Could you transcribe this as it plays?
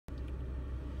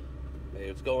Hey,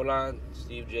 what's going on?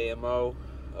 Steve JMO.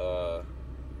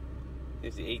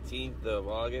 It's the 18th of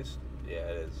August. Yeah,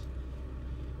 it is.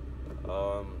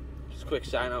 Just a quick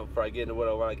sign up before I get into what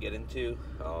I want to get into.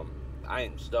 I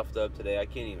am stuffed up today. I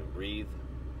can't even breathe.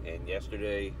 And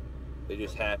yesterday, they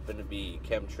just happened to be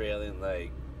chemtrailing like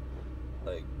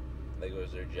it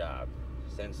was their job.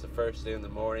 Since the first thing in the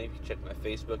morning, if you check my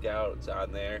Facebook out, it's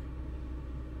on there.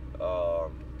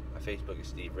 My Facebook is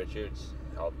Steve Richards.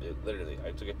 I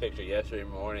took a picture yesterday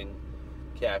morning,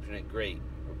 captioned it, "Great,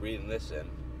 we're breathing this in."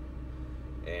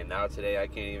 And now today I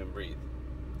can't even breathe.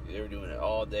 They were doing it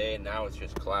all day, and now it's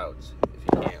just clouds. If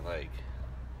you can't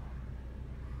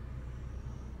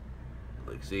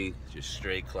see, it's just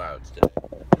straight clouds today.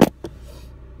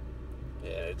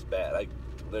 Yeah, it's bad. I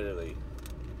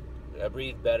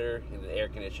breathe better in the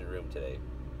air-conditioned room today,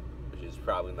 which is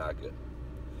probably not good.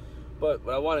 But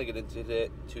what I want to get into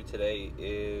today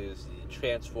is the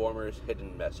Transformers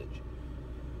hidden message.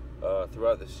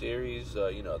 Throughout the series,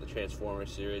 the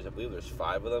Transformers series, I believe there's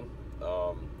 5 of them.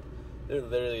 They're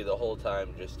literally the whole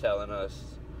time just telling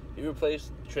us, if you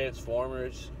replace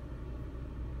Transformers,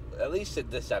 at least the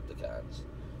Decepticons.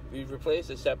 If you replace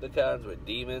Decepticons with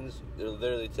demons, they're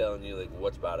literally telling you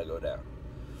what's about to go down.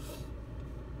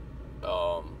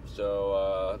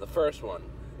 The first one,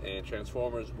 in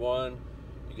Transformers 1,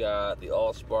 you got the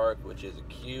Allspark, which is a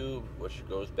cube, which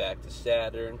goes back to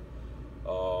Saturn.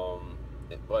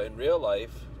 But in real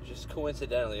life, just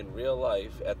coincidentally, in real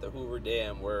life, at the Hoover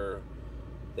Dam, where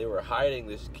they were hiding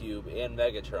this cube and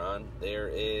Megatron, there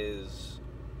is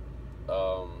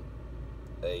a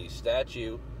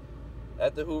statue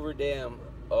at the Hoover Dam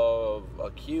of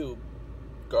a cube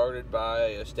guarded by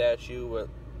a statue what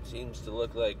seems to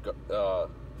look like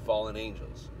fallen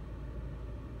angels.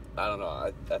 I don't know.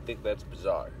 I think that's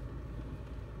bizarre.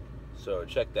 So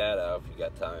check that out if you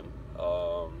got time.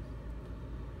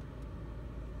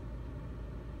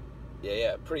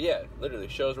 Literally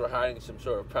shows we're hiding some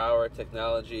sort of power,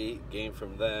 technology, gained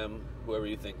from them, whoever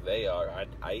you think they are.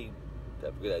 I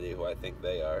have a good idea who I think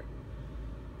they are.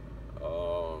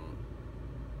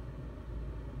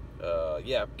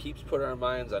 Keeps putting our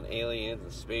minds on aliens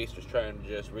and space, just trying to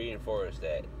just reinforce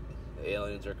that the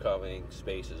aliens are coming,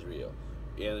 space is real.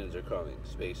 Aliens are coming,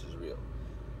 space is real.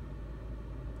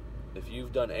 If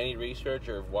you've done any research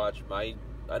or have watched I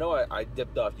know I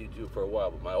dipped off YouTube for a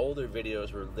while, but my older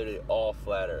videos were literally all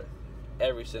flat earth.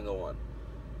 Every single one.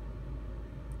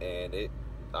 And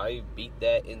I beat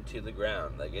that into the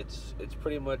ground. It's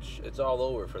pretty much, it's all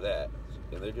over for that.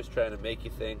 And they're just trying to make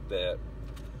you think that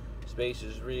space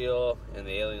is real and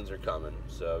the aliens are coming.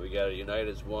 So we gotta unite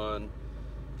as one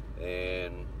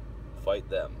and fight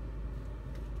them.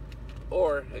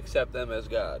 Or accept them as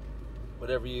God.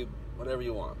 Whatever you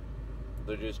want.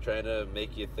 They're just trying to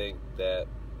make you think that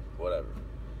whatever.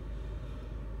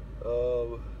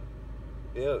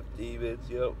 Demons,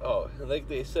 like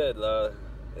they said,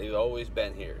 they've always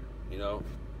been here,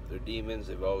 They're demons,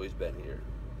 they've always been here.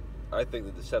 I think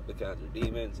the Decepticons are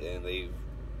demons, and they've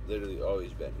literally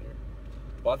always been here.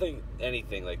 Well, I think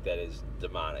anything like that is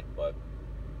demonic, but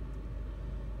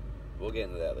we'll get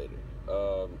into that later.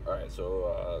 Alright,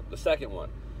 so the second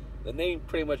one. The name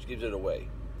pretty much gives it away.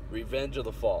 Revenge of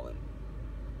the Fallen.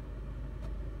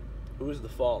 Who is the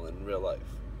Fallen in real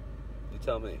life? You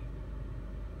tell me.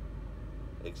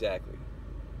 Exactly.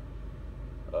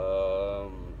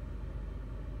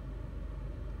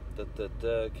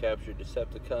 Captured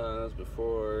Decepticons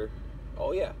before.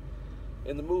 Oh yeah,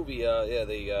 in the movie,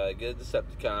 they get a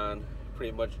Decepticon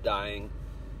pretty much dying.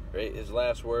 Right, his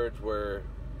last words were,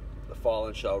 "The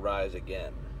Fallen shall rise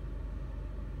again."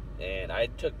 And I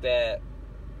took that,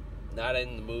 not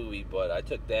in the movie, but I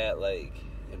took that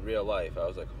in real life. I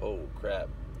was like, oh crap,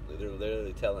 they're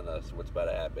literally telling us what's about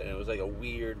to happen. And it was a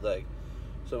weird,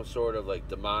 some sort of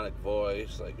demonic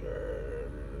voice, I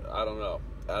don't know.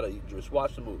 You just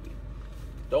watch the movie.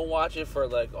 Don't watch it for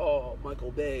oh,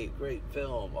 Michael Bay, great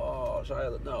film. Oh, sorry,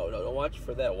 no, don't watch it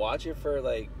for that. Watch it for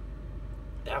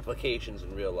applications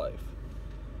in real life.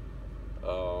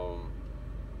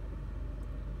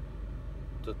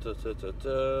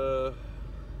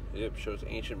 Yep, shows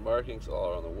ancient markings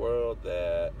all around the world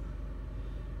that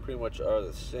pretty much are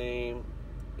the same.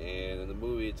 And in the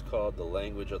movie, it's called The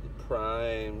Language of the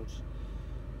Primes.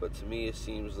 But to me, it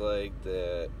seems like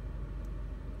that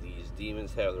these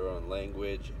demons have their own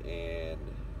language and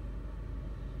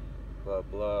blah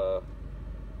blah.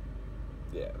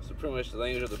 Yeah, so pretty much the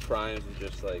language of the Primes is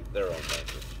just their own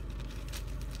language.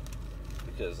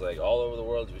 Because all over the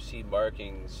world, you see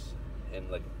markings and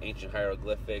ancient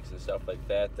hieroglyphics and stuff like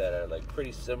that are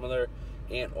pretty similar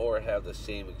and or have the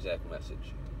same exact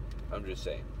message. I'm just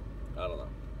saying. I don't know.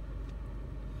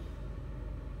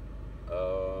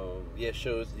 Yeah,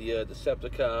 shows the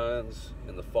Decepticons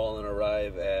and the Fallen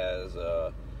arrive as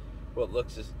what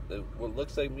looks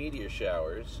like meteor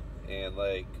showers, and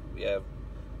like we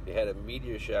had a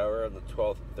meteor shower on the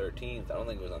 12th and 13th. I don't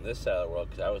think it was on this side of the world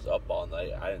because I was up all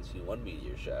night. I didn't see one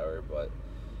meteor shower, but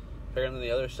apparently on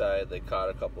the other side they caught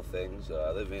a couple things.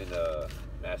 I live in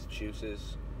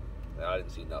Massachusetts, and I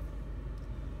didn't see nothing.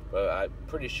 But I'm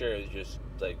pretty sure it's just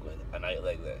like a night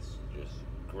like this, just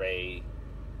gray,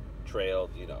 trailed.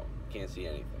 Can't see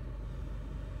anything.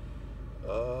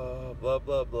 Blah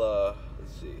blah blah.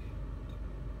 Let's see.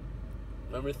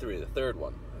 Number 3, the third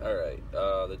one. All right,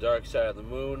 the dark side of the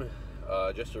moon.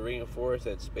 Just to reinforce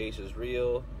that space is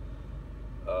real,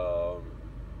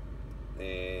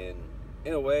 and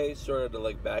in a way, sort of to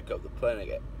like back up the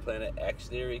Planet X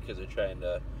theory, because they're trying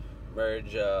to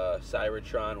merge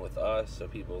Cybertron with us, so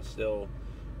people still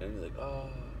and you're like, oh,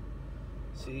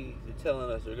 see, they're telling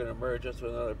us they're gonna merge us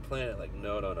with another planet. Like,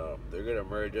 no, they're gonna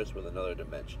merge us with another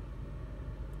dimension.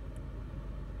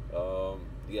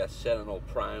 You got Sentinel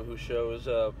Prime, who shows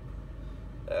up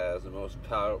as the most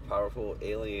powerful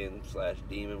alien /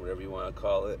 demon, whatever you want to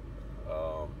call it.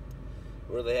 What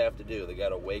do they have to do? They got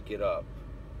to wake it up.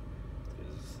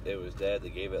 It was dead. They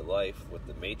gave it life with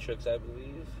the Matrix, I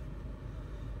believe.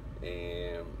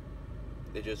 And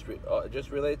it just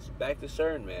relates back to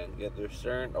CERN, man. You got their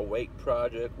CERN Awake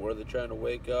project. What are they trying to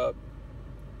wake up?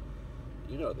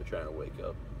 They're trying to wake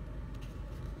up.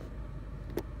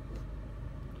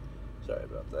 Sorry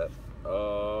about that.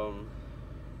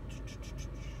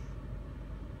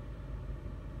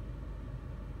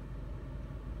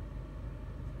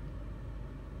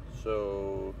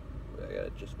 So I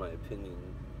got just my opinion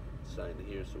signed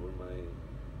here. So what am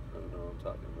I don't know what I'm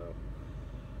talking about.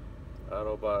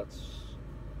 Autobots,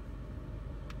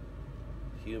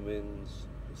 humans,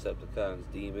 Decepticons,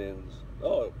 demons.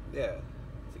 Oh yeah,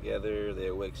 together they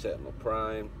awake Sentinel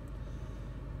Prime.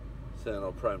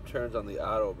 Sentinel Prime turns on the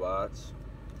Autobots,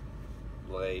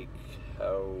 like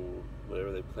how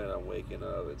whatever they plan on waking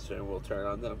up, and CERN will turn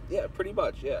on them. Yeah, pretty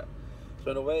much, yeah. So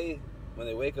in a way, when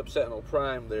they wake up Sentinel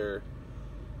Prime, they're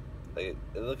like,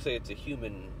 it looks like it's a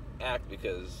human act,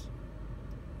 because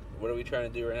what are we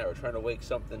trying to do right now? We're trying to wake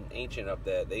something ancient up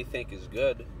that they think is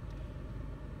good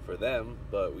for them,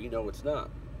 but we know it's not.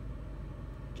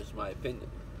 Just my opinion.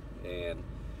 And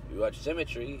if you watch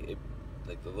Symmetry,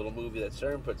 like the little movie that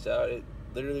CERN puts out, it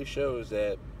literally shows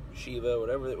that Shiva,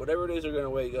 whatever it is they're going to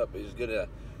wake up, is going to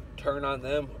turn on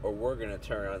them, or we're going to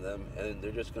turn on them, and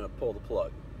they're just going to pull the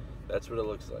plug. That's what it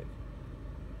looks like.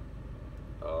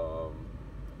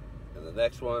 And the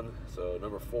next one, so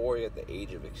number 4, you have the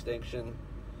Age of Extinction.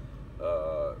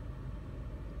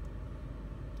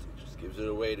 Just gives it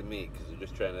away to me, because they're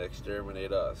just trying to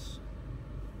exterminate us.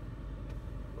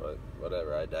 But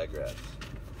whatever, I digress.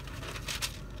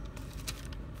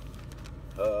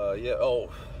 Yeah, oh,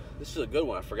 this is a good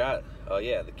one, I forgot.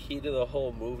 Yeah, the key to the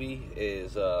whole movie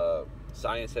is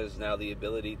science has now the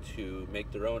ability to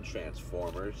make their own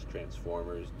transformers,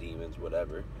 demons,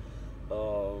 whatever.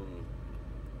 Do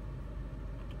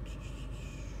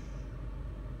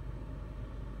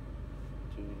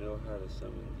we know how to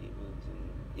summon demons?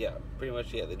 Yeah, pretty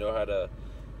much, yeah, they know how to.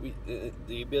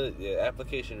 The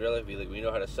application really be like, we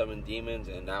know how to summon demons,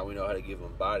 and now we know how to give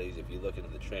them bodies. If you look into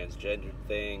the transgender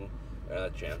thing,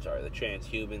 the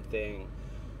transhuman thing,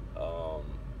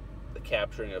 the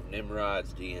capturing of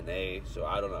Nimrod's DNA. So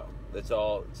I don't know. It's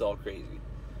all crazy.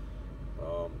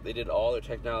 They did all their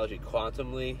technology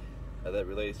quantumly that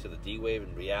relates to the D-wave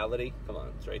and reality. Come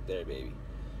on, it's right there, baby.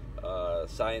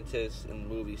 Scientists in the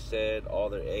movie said all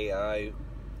their AI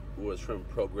was from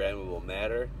programmable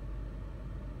matter.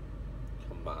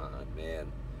 Come on,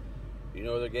 man. You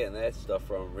know they're getting that stuff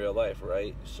from in real life,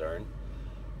 right? CERN.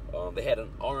 They had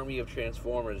an army of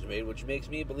Transformers made, which makes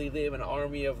me believe they have an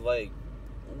army of like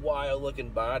wild-looking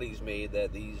bodies made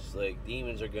that these like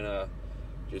demons are gonna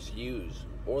just use,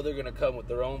 or they're gonna come with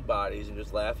their own bodies and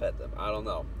just laugh at them. I don't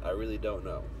know. I really don't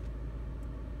know.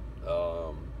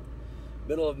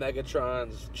 Middle of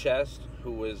Megatron's chest,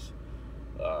 who was,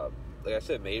 like I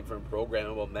said, made from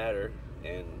programmable matter,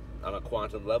 and on a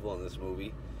quantum level in this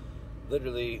movie.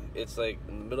 Literally, it's like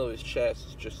in the middle of his chest,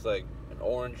 it's just like an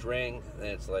orange ring, and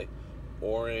it's like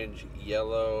orange,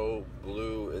 yellow,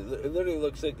 blue. It literally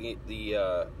looks like the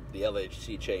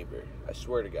LHC chamber. I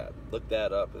swear to God. Look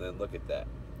that up, and then look at that.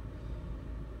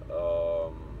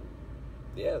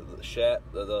 Yeah,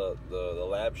 the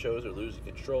lab shows are losing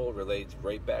control. Relates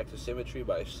right back to Symmetry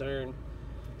by CERN.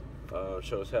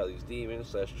 Shows how these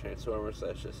demons / Transformers /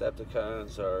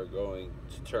 Decepticons are going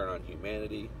to turn on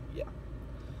humanity. Yeah,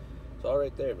 it's all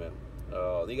right there, man.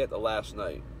 You got The Last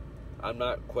Night. I'm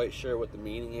not quite sure what the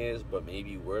meaning is, but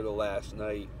maybe we're the last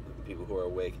night, the people who are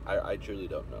awake. I truly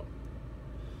don't know.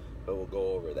 But we'll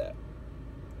go over that.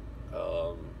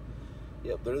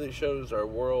 Yeah, literally shows our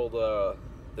world,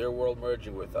 their world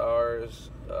merging with ours,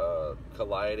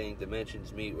 colliding,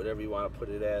 dimensions meet, whatever you want to put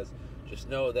it as. Just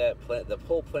know that the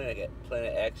whole Planet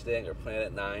X thing, or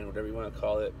Planet 9, whatever you want to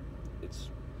call it, it's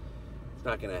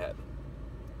not going to happen.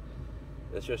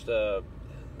 It's just like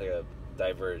a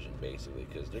diversion, basically,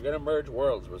 because they're going to merge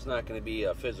worlds, but it's not going to be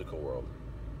a physical world.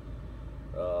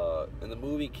 In the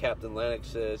movie, Captain Lennox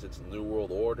says it's a new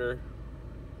world order.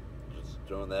 Just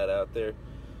throwing that out there.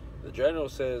 The general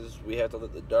says we have to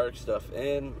let the dark stuff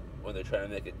in when they're trying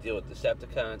to make a deal with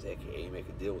Decepticons, aka make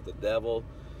a deal with the devil.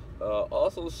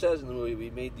 Also says in the movie, we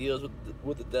made deals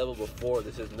with the devil before.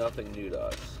 This is nothing new to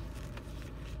us.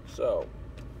 So,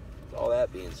 with all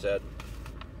that being said,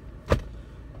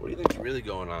 what do you think's really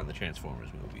going on in the Transformers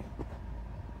movie?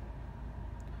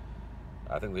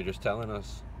 I think they're just telling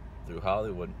us through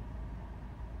Hollywood.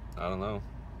 I don't know.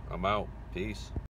 I'm out. Peace.